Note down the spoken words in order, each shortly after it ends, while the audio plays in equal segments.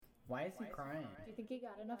Why is he crying? Do you think he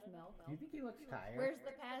got enough milk? Do you think he looks tired? Where's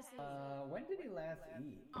the passage? When did he last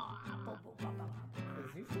eat? Aw,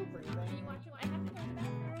 Is he still breathing? Can you watch him? I have to go to the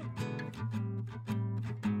bathroom.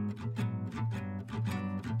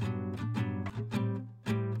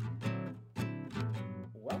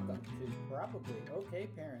 Welcome to Probably Okay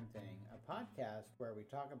Parenting, a podcast where we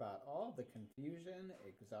talk about all the confusion,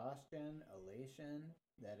 exhaustion, elation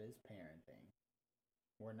that is parenting.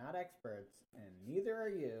 We're not experts, and neither are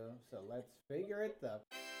you, so let's figure it the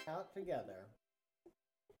out together.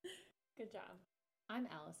 Good job. I'm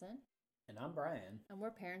Allison, And I'm Brian. and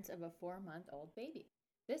we're parents of a 4-month-old baby.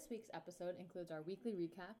 This week's episode includes our weekly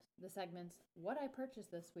recaps, the segments What I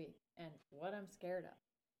Purchased This Week and What I'm Scared of.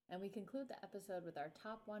 And we conclude the episode with our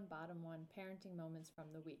top one, bottom one parenting moments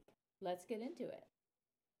from the week. Let's get into it.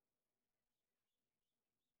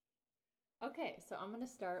 Okay, so I'm going to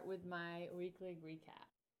start with my weekly recap.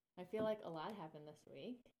 I feel like a lot happened this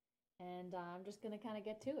week, and I'm just going to kind of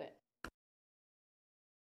get to it.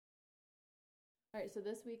 All right, so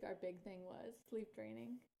this week our big thing was sleep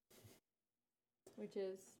training, which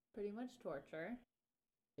is pretty much torture,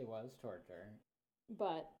 It was torture.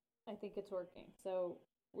 but I think it's working. So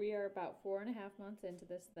we are about 4.5 months into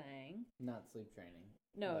this thing. Not sleep training.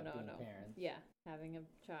 No. but being parents. Yeah, having a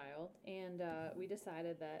child. And we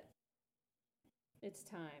decided that it's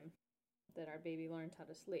time that our baby learns how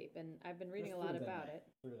to sleep. And I've been reading Just a lot through the about night. it.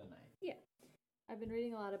 Through the night. Yeah. I've been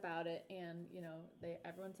reading a lot about it, and, you know,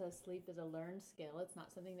 everyone says sleep is a learned skill. It's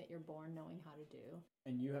not something that you're born knowing how to do.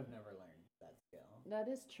 And you have never learned that skill. That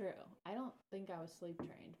is true. I don't think I was sleep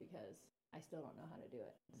trained because I still don't know how to do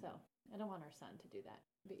it. So I don't want our son to do that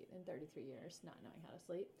in 33 years, not knowing how to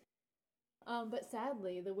sleep. But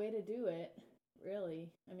sadly, the way to do it,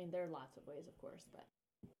 really, I mean, there are lots of ways, of course, but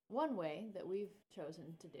one way that we've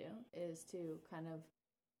chosen to do is to kind of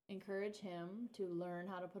encourage him to learn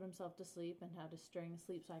how to put himself to sleep and how to string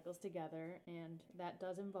sleep cycles together. And that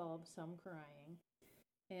does involve some crying.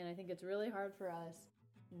 And I think it's really hard for us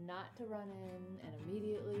not to run in and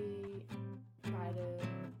immediately try to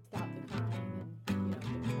stop the crying and, you know,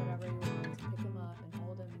 give him whatever he wants, pick him up and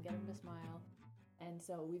hold him and get him to smile. And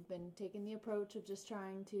so we've been taking the approach of just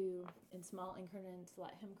trying to, in small increments,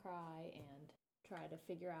 let him cry and try to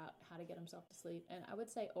figure out how to get himself to sleep. And I would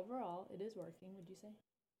say overall it is working, would you say?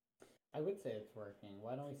 I would say it's working.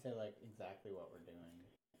 Why don't we say, like, exactly what we're doing?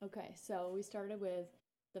 Okay, so we started with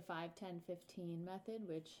the 5, 10, 15 method,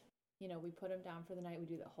 which, you know, we put him down for the night. We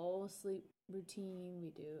do the whole sleep routine. We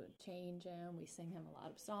do change him. We sing him a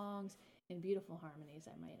lot of songs in beautiful harmonies,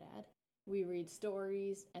 I might add. We read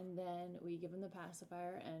stories, and then we give him the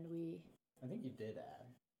pacifier, and we I think you did add.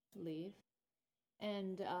 leave.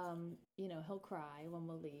 And, you know, he'll cry when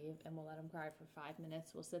we'll leave, and we'll let him cry for 5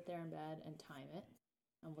 minutes. We'll sit there in bed and time it,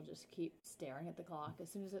 and we'll just keep staring at the clock.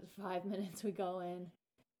 As soon as it's 5 minutes, we go in.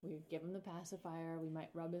 We give him the pacifier. We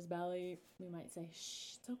might rub his belly. We might say,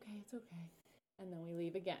 shh, it's okay, it's okay. And then we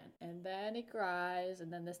leave again. And then he cries.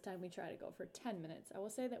 And then this time we try to go for 10 minutes. I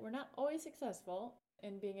will say that we're not always successful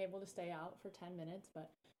in being able to stay out for 10 minutes,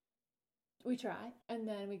 but we try. And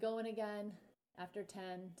then we go in again after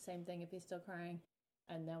 10. Same thing if he's still crying.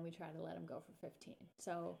 And then we try to let him go for 15.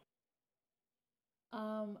 So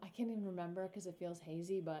I can't even remember because it feels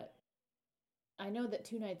hazy, but I know that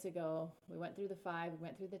 2 nights ago, we went through the 5, we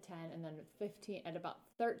went through the 10, and then 15, at about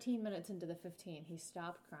 13 minutes into the 15, he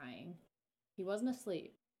stopped crying. He wasn't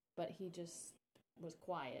asleep, but he just was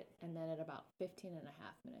quiet. And then at about 15 and a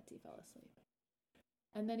half minutes, he fell asleep.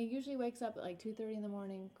 And then he usually wakes up at like 2:30 in the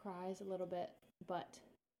morning, cries a little bit, but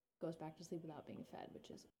goes back to sleep without being fed, which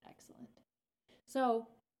is excellent. So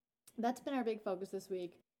that's been our big focus this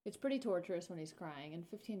week. It's pretty torturous when he's crying, and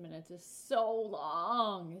 15 minutes is so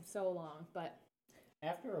long. It's so long, but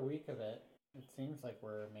After a week of it, it seems like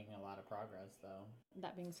we're making a lot of progress, though.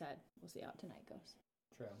 that being said, we'll see how tonight goes.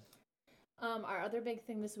 True. Our other big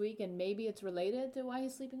thing this week, and maybe it's related to why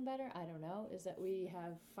he's sleeping better, I don't know, is that we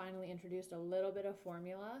have finally introduced a little bit of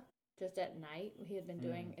formula just at night. He had been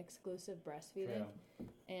doing exclusive breastfeeding,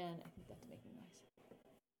 and I think that's making noise.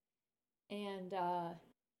 And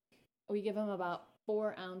we give him about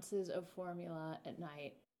 4 ounces of formula at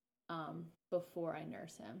night before I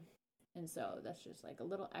nurse him. And so that's just like a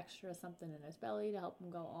little extra something in his belly to help him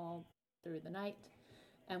go all through the night.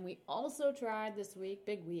 And we also tried this week,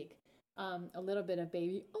 big week, a little bit of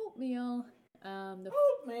baby oatmeal.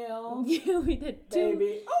 Oatmeal! Yeah, we did 2.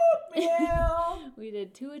 Baby oatmeal! We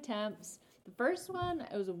did 2 attempts. The first one,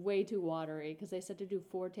 it was way too watery because they said to do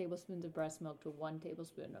 4 tablespoons of breast milk to 1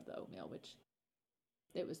 tablespoon of the oatmeal, which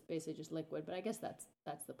it was basically just liquid, but I guess that's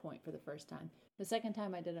the point for the first time. The second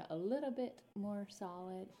time I did it a little bit more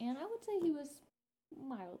solid, and I would say he was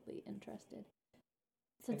mildly interested.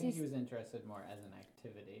 I think he was interested more as an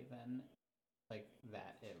activity than like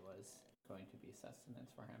that it was going to be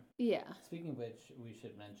sustenance for him. Yeah. Speaking of which, we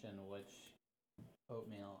should mention which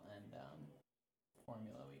oatmeal and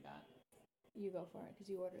formula we got. You go for it, because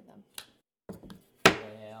you ordered them.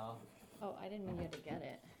 Well. Oh, I didn't mean you had to get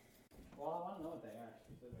it. Well, I want to know what they are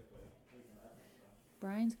specifically.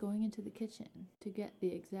 Brian's going into the kitchen to get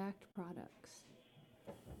the exact products.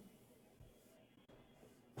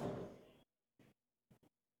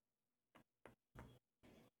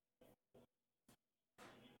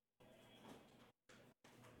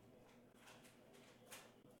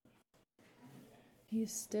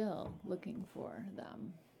 He's still looking for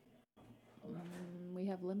them. We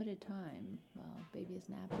have limited time. Well, baby is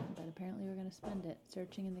napping, but apparently we're going to spend it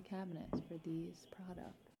searching in the cabinets for these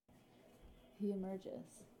products. He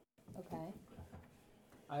emerges. Okay.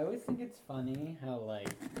 I always think it's funny how,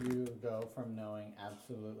 like, you go from knowing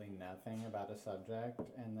absolutely nothing about a subject,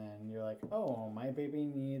 and then you're like, oh, my baby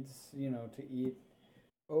needs, to eat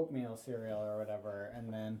oatmeal cereal or whatever,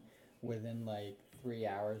 and then within, like, 3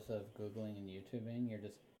 hours of Googling and YouTubing,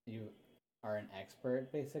 you are an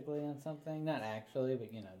expert, basically, on something. Not actually,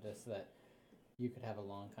 but, just that you could have a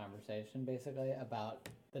long conversation, basically, about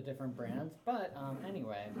the different brands. But,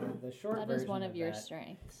 anyway, the short version that is one of your that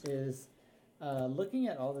strengths. Is looking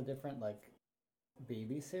at all the different, like,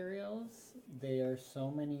 baby cereals. There are so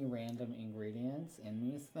many random ingredients in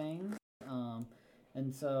these things.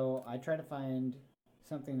 And so I try to find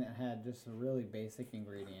something that had just really basic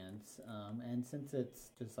ingredients. And since it's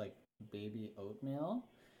just, like, baby oatmeal,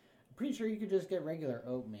 I'm pretty sure you could just get regular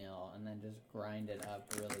oatmeal and then just grind it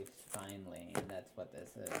up really finely, and that's what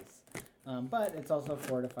this is. But it's also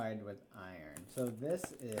fortified with iron. So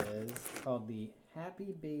this is called the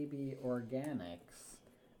Happy Baby Organics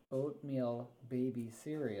Oatmeal Baby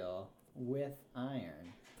Cereal with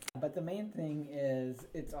iron. But the main thing is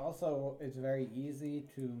it's very easy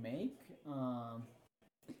to make,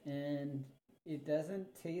 and it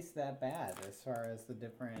doesn't taste that bad as far as the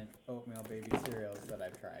different oatmeal baby cereals that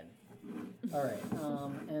I've tried. All right,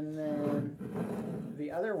 and then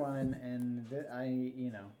the other one, and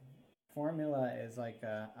formula is like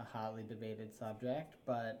a hotly debated subject,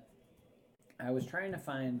 but I was trying to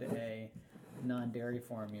find a non-dairy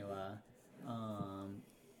formula,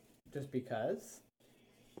 just because.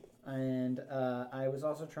 And I was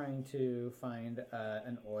also trying to find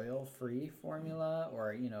an oil-free formula,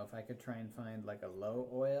 or, if I could try and find like a low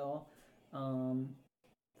oil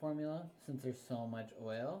formula, since there's so much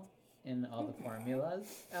oil in all the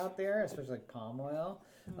formulas out there, especially like palm oil.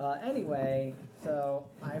 Anyway, so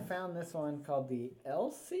I found this one called the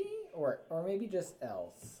Elsie, or maybe just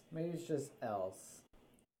Else. Maybe it's just Else.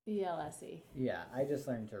 ELSE. Yeah, I just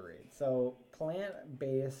learned to read. So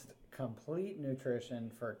plant-based complete nutrition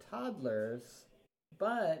for toddlers,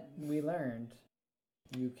 but we learned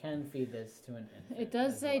you can feed this to an infant. It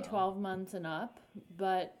does say 12 months and up,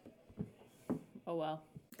 but oh well.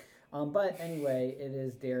 But anyway, it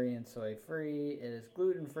is dairy and soy free, it is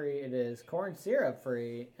gluten free, it is corn syrup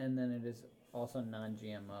free, and then it is also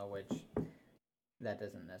non-GMO, which that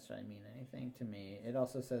doesn't necessarily mean anything to me. It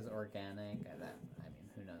also says organic.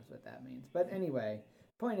 Who knows what that means. But anyway,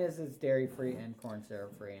 point is it's dairy free and corn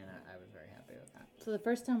syrup free, and I was very happy with that. So the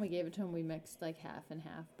first time we gave it to him, we mixed like half and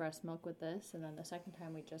half breast milk with this, and then the second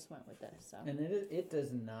time we just went with this. So. And it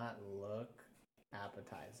does not look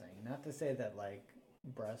appetizing. Not to say that like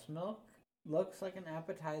breast milk looks like an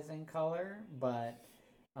appetizing color, but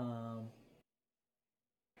the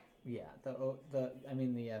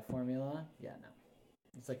formula, no,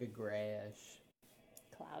 it's like a grayish,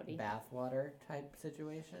 cloudy bathwater type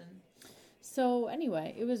situation. So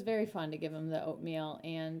anyway, it was very fun to give him the oatmeal,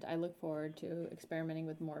 and I look forward to experimenting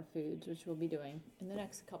with more foods, which we'll be doing in the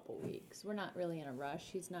next couple weeks. We're not really in a rush.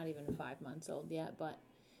 He's not even 5 months old yet, but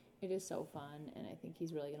it is so fun, and I think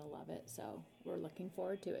he's really going to love it, so we're looking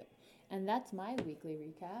forward to it. And that's my weekly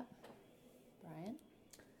recap. Brian?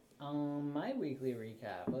 My weekly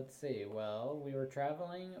recap, let's see. Well, we were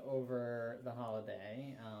traveling over the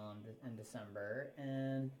holiday in December,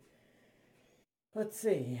 and let's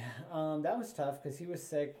see. That was tough because he was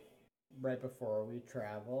sick right before we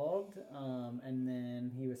traveled, and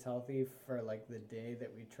then he was healthy for like the day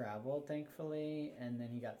that we traveled, thankfully, and then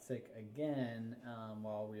he got sick again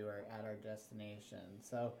while we were at our destination.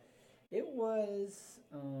 So it was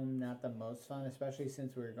not the most fun, especially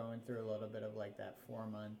since we were going through a little bit of like that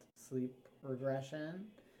 4-month sleep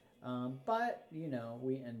regression. But,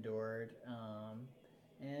 we endured.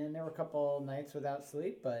 And there were a couple nights without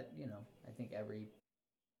sleep, but, I think every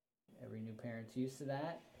new parent's used to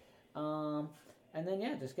that. And then,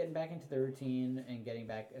 yeah, just getting back into the routine and getting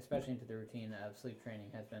back, especially into the routine of sleep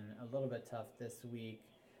training has been a little bit tough this week.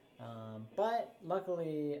 But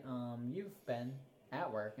luckily, you've been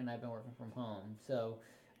at work and I've been working from home. So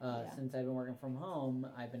since I've been working from home,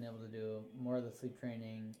 I've been able to do more of the sleep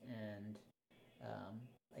training, and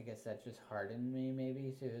I guess that just hardened me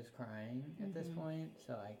maybe to his crying at this point.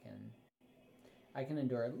 So I can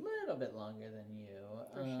endure a little bit longer than you.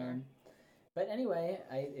 For sure. But anyway,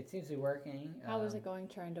 it seems to be working. How is it going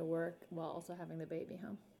trying to work while also having the baby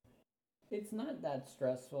home? It's not that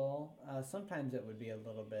stressful. Sometimes it would be a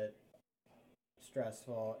little bit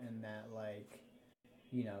stressful in that, like,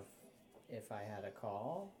 you know, if I had a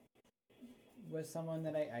call with someone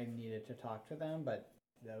that I needed to talk to them, but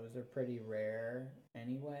those are pretty rare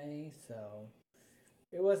anyway, so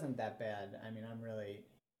it wasn't that bad. I mean, I'm really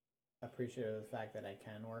appreciative of the fact that I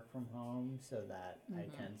can work from home so that I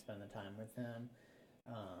can spend the time with him.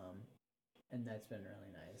 And that's been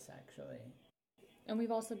really nice, actually. And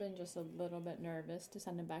we've also been just a little bit nervous to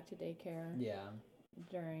send him back to daycare. Yeah.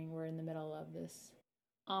 We're in the middle of this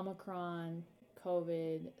Omicron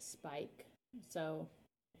COVID spike. So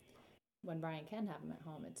when Brian can have him at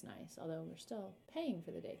home, it's nice. Although we're still paying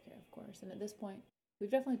for the daycare, of course. And at this point,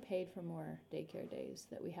 we've definitely paid for more daycare days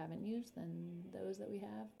that we haven't used than those that we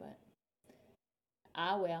have. But,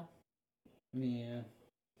 well. Yeah.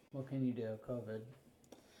 What can you do? COVID.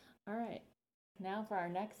 All right. Now for our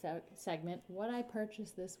next segment, what I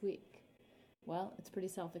purchased this week. Well, it's pretty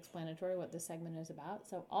self-explanatory what this segment is about,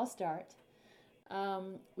 so I'll start.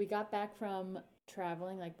 We got back from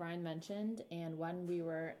traveling, like Brian mentioned, and when we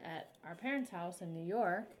were at our parents' house in New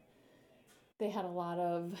York, they had a lot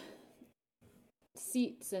of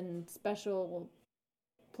seats and special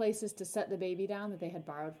places to set the baby down that they had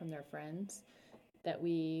borrowed from their friends that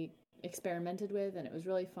we experimented with, and it was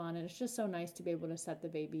really fun. And it's just so nice to be able to set the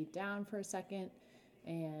baby down for a second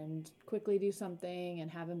and quickly do something and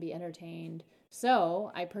have him be entertained.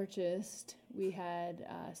 So we had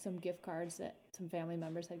some gift cards that some family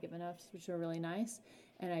members had given us, which were really nice,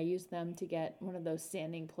 and I used them to get one of those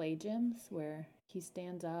standing play gyms where he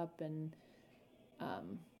stands up and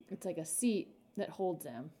it's like a seat that holds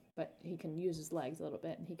him, but he can use his legs a little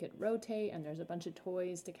bit, and he could rotate, and there's a bunch of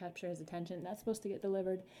toys to capture his attention. That's supposed to get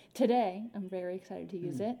delivered today. I'm very excited to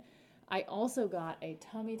use it. I also got a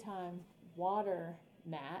Tummy Time water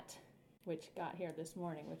mat, which got here this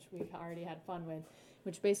morning, which we've already had fun with,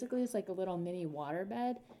 which basically is like a little mini water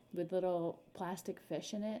bed with little plastic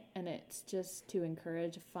fish in it, and it's just to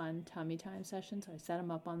encourage a fun tummy time session. So I set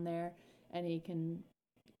him up on there, and he can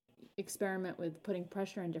experiment with putting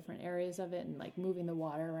pressure in different areas of it and like moving the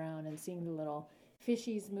water around and seeing the little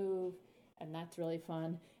fishies move, and that's really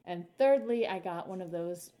fun. And thirdly, I got one of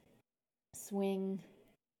those swing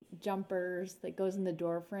jumpers that goes in the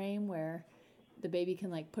door frame where the baby can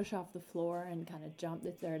like push off the floor and kind of jump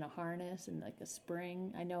if they're in a harness and like a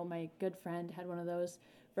spring. I know my good friend had one of those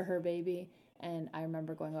for her baby, and I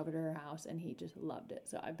remember going over to her house and he just loved it.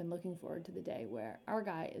 So I've been looking forward to the day where our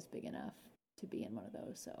guy is big enough to be in one of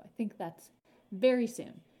those. So I think that's very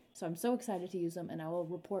soon. So I'm so excited to use them, and I will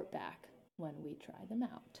report back when we try them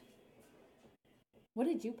out. What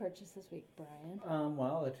did you purchase this week, Brian?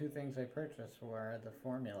 Well, the two things I purchased were the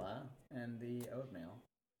formula and the oatmeal.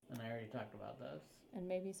 And I already talked about those. And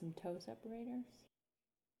maybe some toe separators?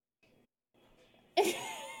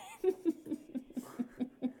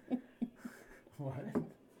 What?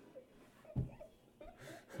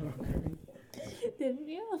 Okay. Didn't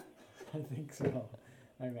you? I think so.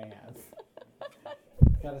 I may have.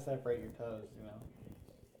 Gotta separate your toes, you know.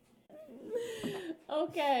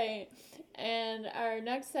 Okay. And our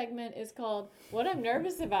next segment is called What I'm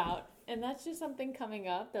Nervous About. And that's just something coming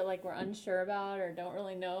up that like we're unsure about or don't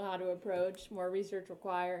really know how to approach. More research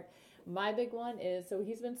required. My big one is, so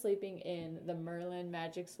he's been sleeping in the Merlin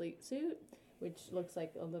Magic Sleep Suit, which looks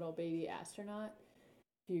like a little baby astronaut.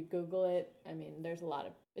 If you Google it, I mean,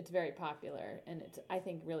 it's very popular, and it's, I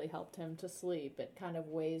think, really helped him to sleep. It kind of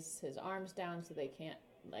weighs his arms down so they can't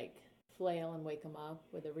like flail and wake him up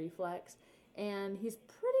with a reflex. And he's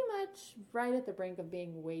pretty much right at the brink of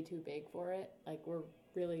being way too big for it. Like, we're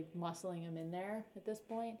really muscling him in there at this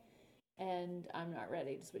point, and I'm not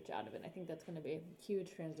ready to switch out of it. I think that's going to be a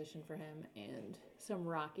huge transition for him and some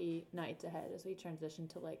rocky nights ahead as we transition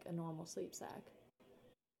to like a normal sleep sack.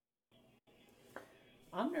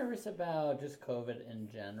 I'm nervous about just COVID in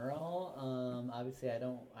general. Obviously, I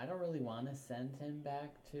don't really want to send him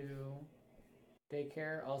back to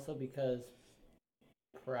daycare. Also, because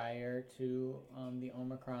prior to the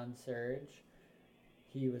Omicron surge,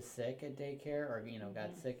 he was sick at daycare, or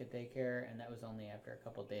got sick at daycare, and that was only after a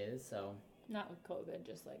couple days. So not with COVID,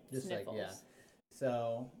 just sniffles. yeah.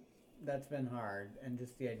 So that's been hard. And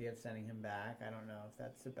just the idea of sending him back, I don't know if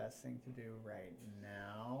that's the best thing to do right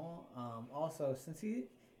now. Also, since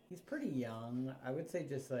he's pretty young, I would say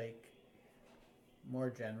just like more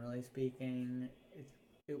generally speaking,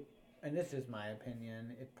 and this is my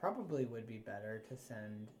opinion, it probably would be better to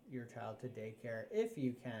send your child to daycare if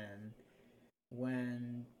you can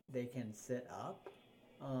when they can sit up,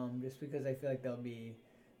 just because I feel like they'll be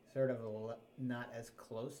sort of not as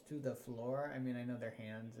close to the floor. I mean, I know their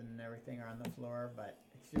hands and everything are on the floor, but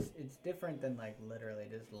it's different than like literally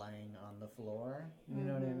just laying on the floor. You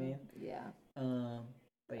know what I mean? Yeah.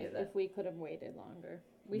 But yeah, if we could have waited longer.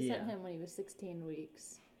 We sent him when he was 16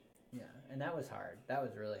 weeks. Yeah, and that was hard. That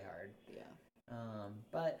was really hard. Yeah.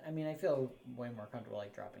 But I mean, I feel way more comfortable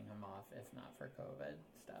like dropping him off if not for COVID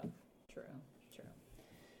stuff. True.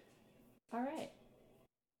 All right.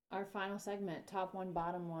 Our final segment, top one,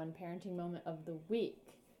 bottom one, parenting moment of the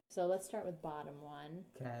week. So let's start with bottom one.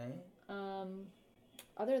 Okay.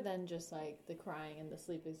 Other than just like the crying and the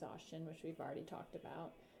sleep exhaustion, which we've already talked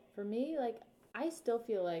about, for me, like I still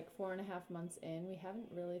feel like 4.5 months in, we haven't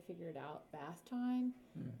really figured out bath time.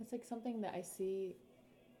 It's like something that I see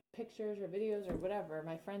pictures or videos or whatever.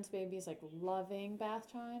 My friend's baby is like loving bath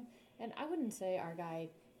time, and I wouldn't say our guy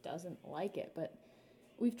doesn't like it, but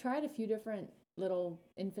we've tried a few different little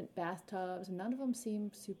infant bathtubs, and none of them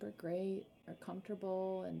seem super great or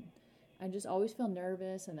comfortable, and I just always feel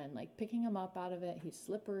nervous, and then like picking him up out of it, he's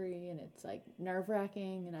slippery, and it's like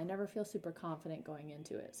nerve-wracking, and I never feel super confident going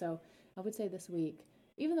into it. So I would say this week,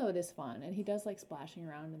 even though it is fun, and he does like splashing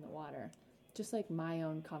around in the water, just like my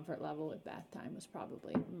own comfort level with bath time was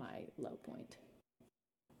probably my low point.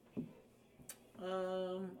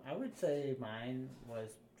 I would say mine was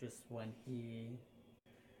just when he,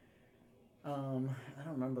 I don't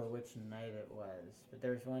remember which night it was, but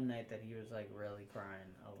there was one night that he was like really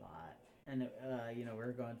crying a lot. And, we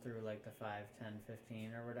were going through like the 5, 10,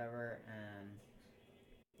 15 or whatever, and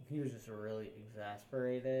he was just really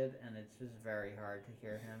exasperated, and it's just very hard to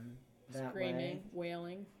hear him that screaming, way.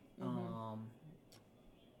 Wailing.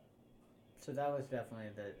 So that was definitely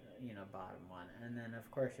the, bottom one. And then, of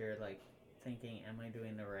course, you're like thinking, am I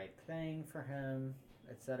doing the right thing for him,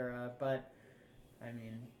 etc. But, I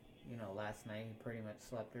mean, last night he pretty much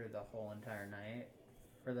slept through the whole entire night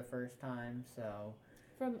for the first time, so...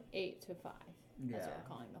 From 8 to 5, as we're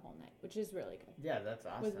calling the whole night, which is really good. Yeah, that's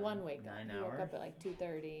awesome. With one wake up. 9 He hours. woke up at like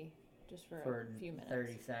 2:30, just for a few minutes.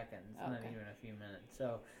 30 seconds, not even a few minutes.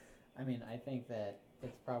 So, I mean, I think that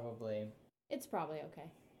it's probably... It's probably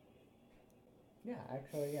okay. Yeah,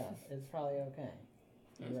 actually, yeah. It's probably okay.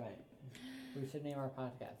 You're right. We should name our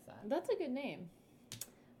podcast that. That's a good name.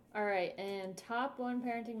 All right, and top one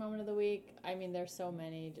parenting moment of the week. I mean, there's so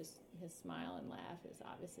many. Just his smile and laugh is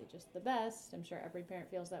obviously just the best. I'm sure every parent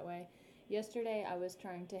feels that way. Yesterday, I was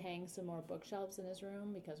trying to hang some more bookshelves in his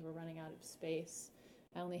room because we're running out of space.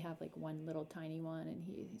 I only have like one little tiny one, and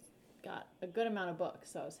he's got a good amount of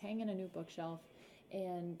books. So I was hanging a new bookshelf,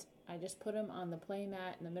 and I just put him on the play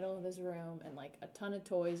mat in the middle of his room and like a ton of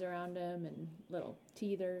toys around him and little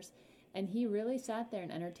teethers. And he really sat there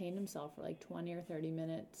and entertained himself for like 20 or 30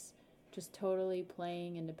 minutes, just totally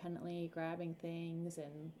playing independently, grabbing things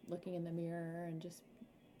and looking in the mirror, and just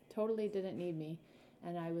totally didn't need me.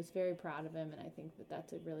 And I was very proud of him, and I think that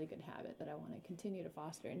that's a really good habit that I want to continue to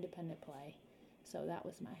foster, independent play. So that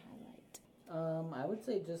was my highlight. I would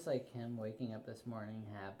say just like him waking up this morning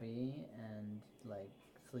happy and like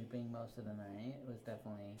sleeping most of the night was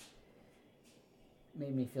definitely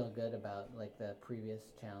made me feel good about like the previous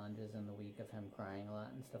challenges in the week of him crying a lot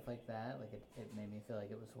and stuff like that. Like it made me feel like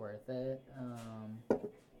it was worth it.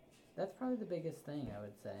 That's probably the biggest thing I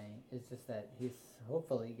would say, is just that he's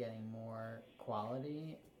hopefully getting more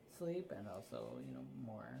quality sleep and also,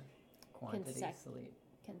 more quantity sleep.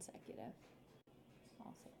 Consecutive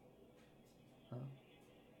also. Huh?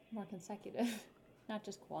 More consecutive. Not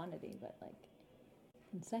just quantity, but like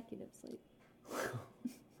consecutive sleep.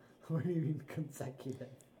 What do you mean consecutive?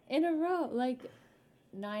 In a row, like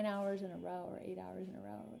 9 hours in a row or 8 hours in a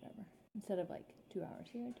row or whatever. Instead of like 2 hours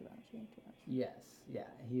here, 2 hours here, 2 hours here. Yes, yeah.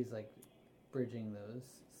 He's like bridging those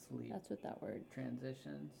sleep. That's what that word.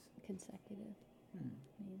 Transitions. Consecutive.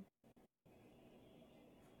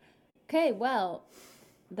 Okay, well,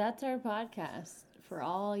 that's our podcast. For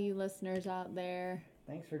all you listeners out there,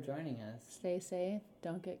 thanks for joining us. Stay safe.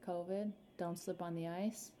 Don't get COVID. Don't slip on the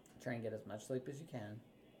ice. Try and get as much sleep as you can.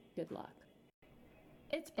 Good luck.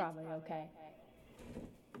 It's probably okay.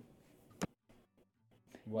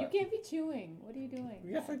 What? You can't be chewing. What are you doing?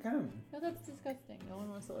 Yes, I can. No, that's disgusting. No one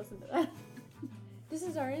wants to listen to that. This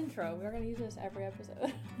is our intro. We're going to use this every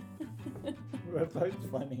episode. That's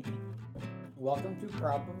funny. Welcome to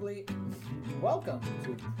Probably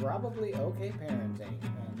Okay Parenting,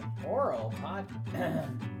 an oral pod.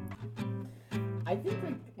 I think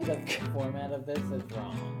the format of this is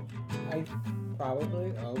wrong.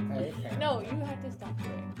 Probably okay parenting. No, you have to stop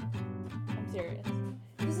there. I'm serious.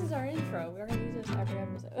 This is our intro. We're gonna use this every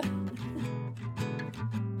episode.